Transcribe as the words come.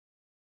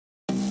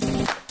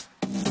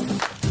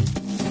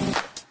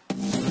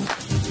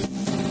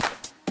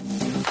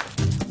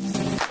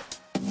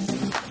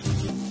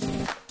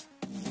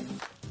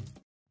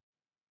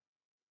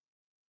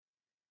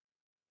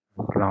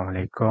Assalamu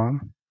alaikum.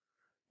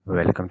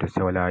 Welcome to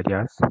Civil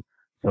Ideas.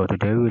 So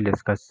today we will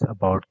discuss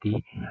about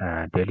the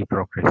daily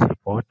progress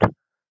report.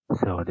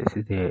 So this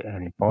is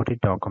an important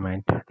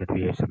document that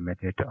we have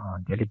submitted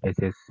on daily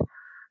basis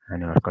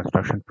in our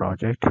construction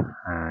project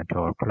to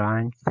our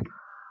clients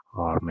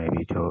or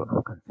maybe to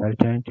a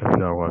consultant if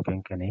you are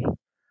working in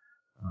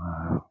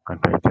a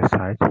contractor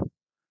site.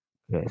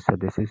 Okay, so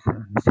this is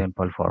a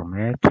simple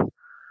format.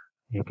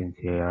 You can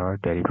see our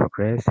daily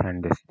progress,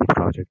 and this is the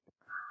project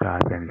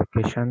type and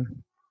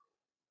location.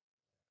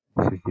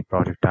 This is the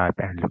project type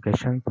and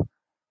location,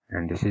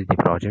 and this is the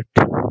project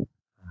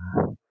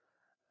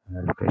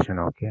location.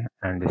 Okay,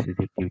 and this is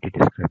the activity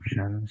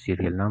description,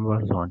 serial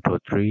numbers 1 2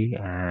 3,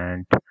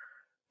 and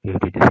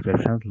activity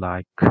descriptions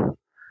like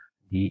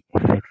the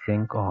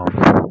fixing of,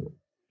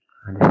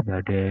 and this is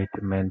the date,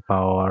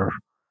 manpower,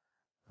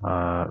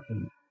 uh,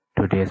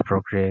 today's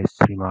progress,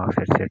 remarks,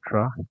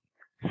 etc.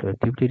 So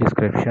activity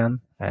description,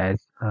 as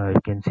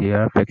you can see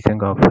here,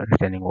 fixing of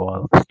retaining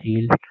wall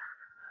steel,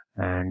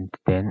 and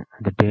then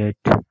the date,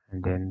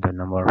 and then the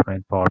number of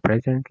manpower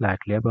present like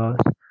labors,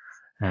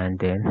 and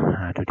then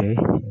today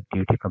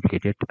activity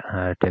completed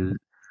till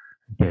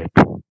date.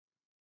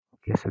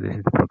 Okay, so this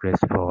is the progress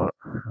for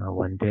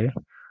one day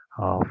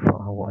of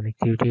one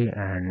activity,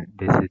 and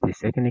this is the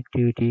second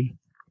activity.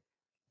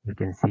 You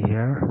can see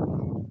here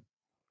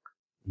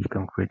the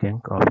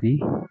concreting of the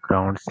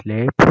ground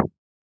slab,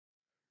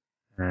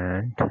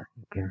 and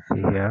you can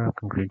see here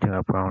concreting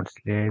of ground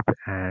slab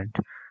and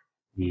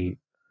the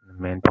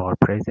manpower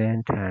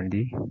present and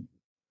the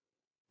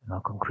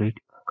concrete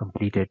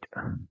completed.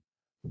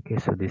 Okay,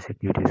 so this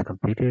activity is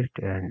completed,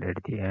 and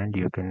at the end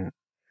you can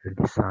add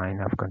the sign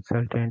of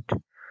consultant.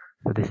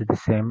 So this is the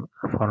same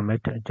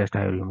format, just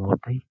I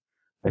removed the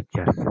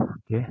pictures.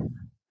 Okay,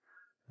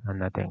 and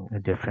nothing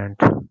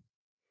different. Okay,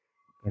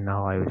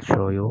 now I will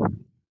show you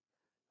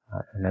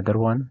another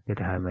one that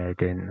I made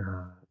in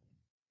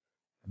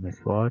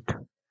MS Word.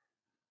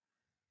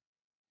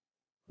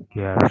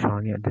 Okay, I have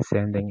shown you the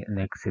same thing in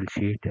Excel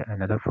sheet,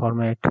 another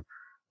format.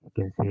 You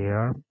can see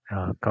here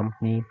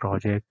company,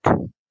 project,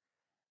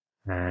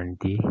 and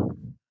the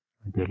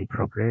daily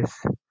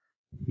progress,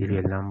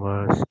 serial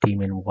numbers,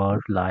 team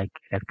involved like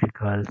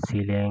electrical,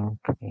 sealing,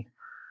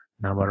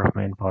 number of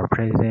manpower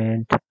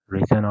present,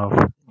 reason of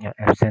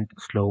absent,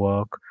 slow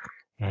work,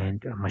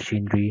 and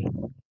machinery,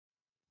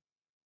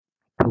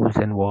 tools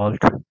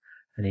involved,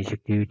 and each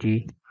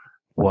activity,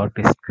 work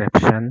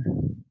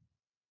description.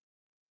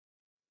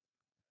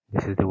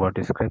 This is the work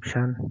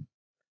description.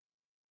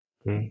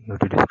 Okay, you have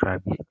to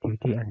describe the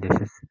activity, and this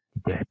is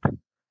the date.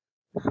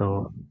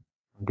 So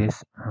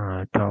this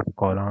top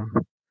column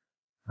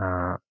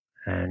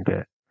and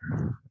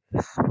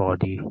is for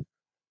the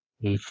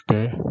each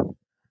day,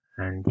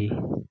 and the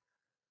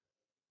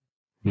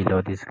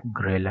below this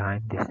gray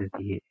line, this is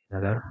the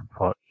another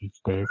for each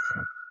days.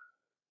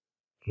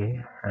 Okay,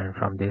 and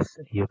from this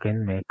you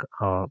can make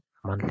a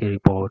monthly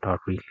report or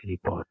weekly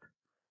report.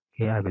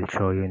 Okay, I will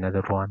show you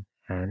another one,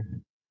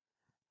 and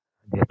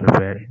they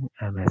prepare in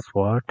MS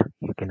Word.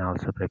 You can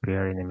also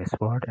prepare in MS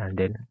Word and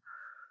then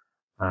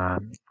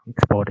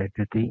export it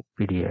to the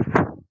PDF.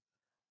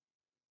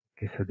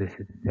 Okay, so this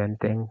is the same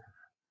thing,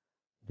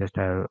 just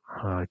I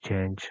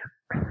change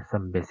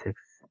some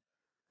basics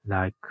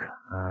like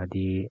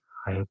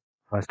I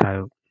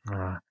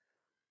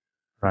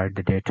write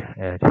the date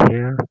at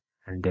here,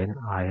 and then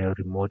I have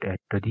removed it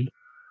to the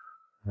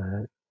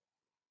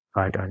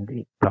right on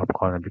the top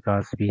corner,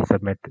 because we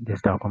submit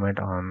this document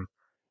on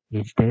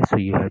each day, so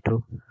you have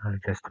to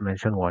just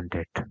mention one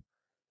date,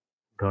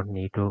 don't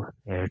need to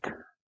add.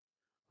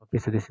 Okay,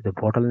 so this is the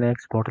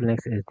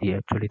bottlenecks is the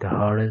actually the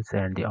hurdles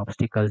and the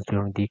obstacles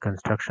during the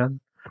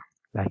construction,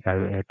 like I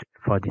add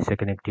for the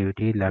second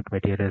activity, like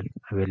material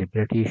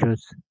availability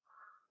issues.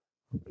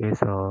 Okay,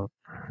 so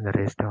the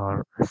rest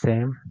are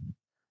same.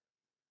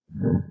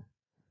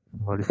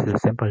 Well, this is a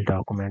simple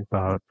document,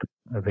 but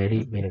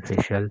very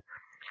beneficial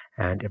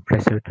and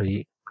impressive to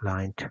the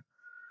client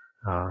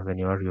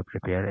whenever you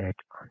prepare at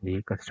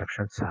the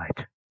construction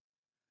site.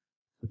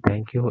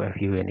 Thank you. If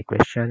you have any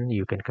question,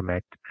 you can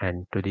comment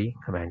and to the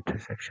comment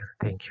section.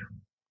 Thank you.